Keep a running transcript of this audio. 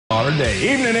summer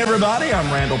day. Evening, everybody.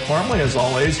 I'm Randall Plumley. As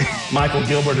always, Michael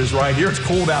Gilbert is right here. It's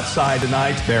cold outside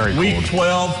tonight. Very Week cold.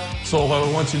 12. So what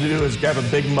I want you to do is grab a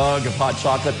big mug of hot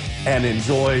chocolate and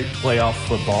enjoy playoff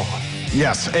football.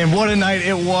 Yes, and what a night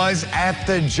it was at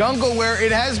the Jungle, where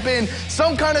it has been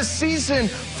some kind of season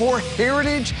for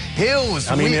Heritage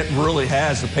Hills. I mean, it really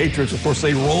has. The Patriots, of course,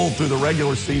 they rolled through the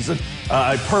regular season,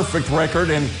 a perfect record,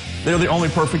 and they're the only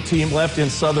perfect team left in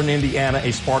Southern Indiana,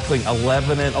 a sparkling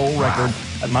 11-0 record.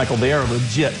 And Michael, they are a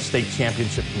legit state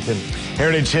championship contender.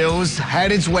 Heritage Hills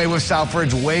had its way with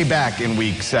Southridge way back in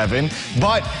Week 7,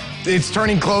 but it's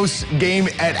turning close game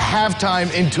at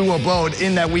halftime into a blow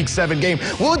in that Week 7 game.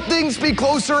 Will things be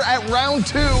closer at round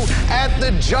 2 at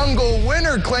the Jungle?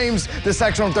 Winner claims the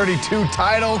Sectional 32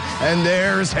 title, and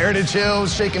there's Heritage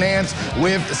Hills shaking hands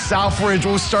with Southridge.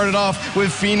 We'll start it off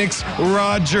with Phoenix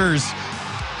Rogers.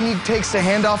 He takes the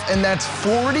handoff, and that's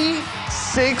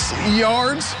 46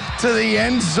 yards to the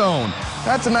end zone.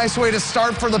 That's a nice way to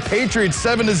start for the Patriots,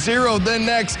 7-0. Then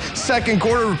next, second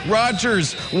quarter,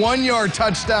 Rogers, 1-yard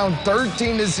touchdown,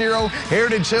 13-0.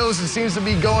 Heritage Hills, it seems to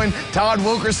be going Todd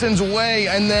Wilkerson's way.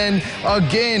 And then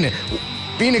again,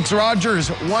 Phoenix Rogers,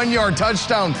 1-yard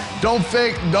touchdown.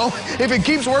 If it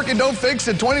keeps working, don't fix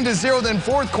it. 20-0. Then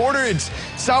fourth quarter, it's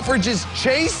Southridge's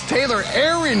Chase Taylor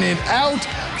airing it out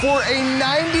for a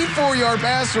 94-yard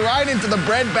pass right into the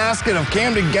breadbasket of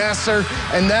Camden Gasser,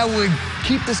 and that would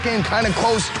keep this game kind of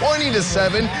close,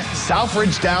 20-7.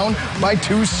 Southridge down by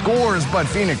 2 scores, but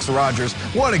Phoenix Rogers,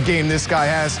 what a game this guy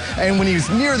has. And when he was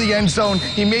near the end zone,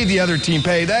 he made the other team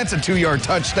pay. That's a 2-yard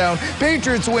touchdown.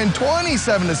 Patriots win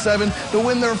 27-7 to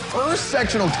win their first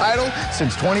sectional title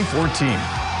since 2014.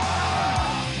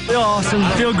 Feel awesome,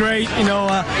 feel great,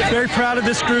 very proud of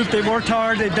this group. They've worked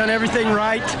hard, they've done everything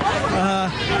right,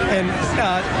 and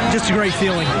just a great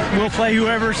feeling. We'll play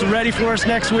whoever's ready for us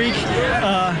next week.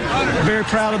 Very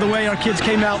proud of the way our kids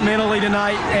came out mentally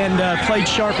tonight and played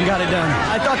sharp and got it done.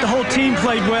 I thought the whole team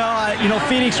played well.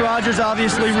 Phoenix Rogers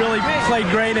obviously really played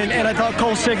great, and I thought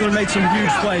Cole Sigler made some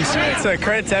huge plays. It's a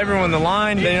credit to everyone on the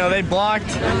line. They blocked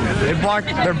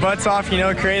their butts off,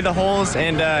 created the holes,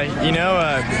 and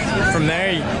from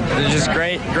there, it's just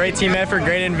great team effort,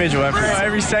 great individual effort.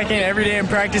 Every second, every day in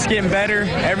practice, getting better.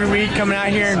 Every week, coming out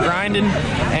here and grinding,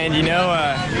 and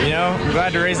I'm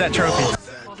glad to raise that trophy.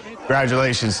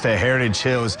 Congratulations to Heritage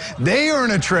Hills. They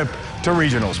earn a trip to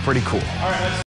regionals. Pretty cool.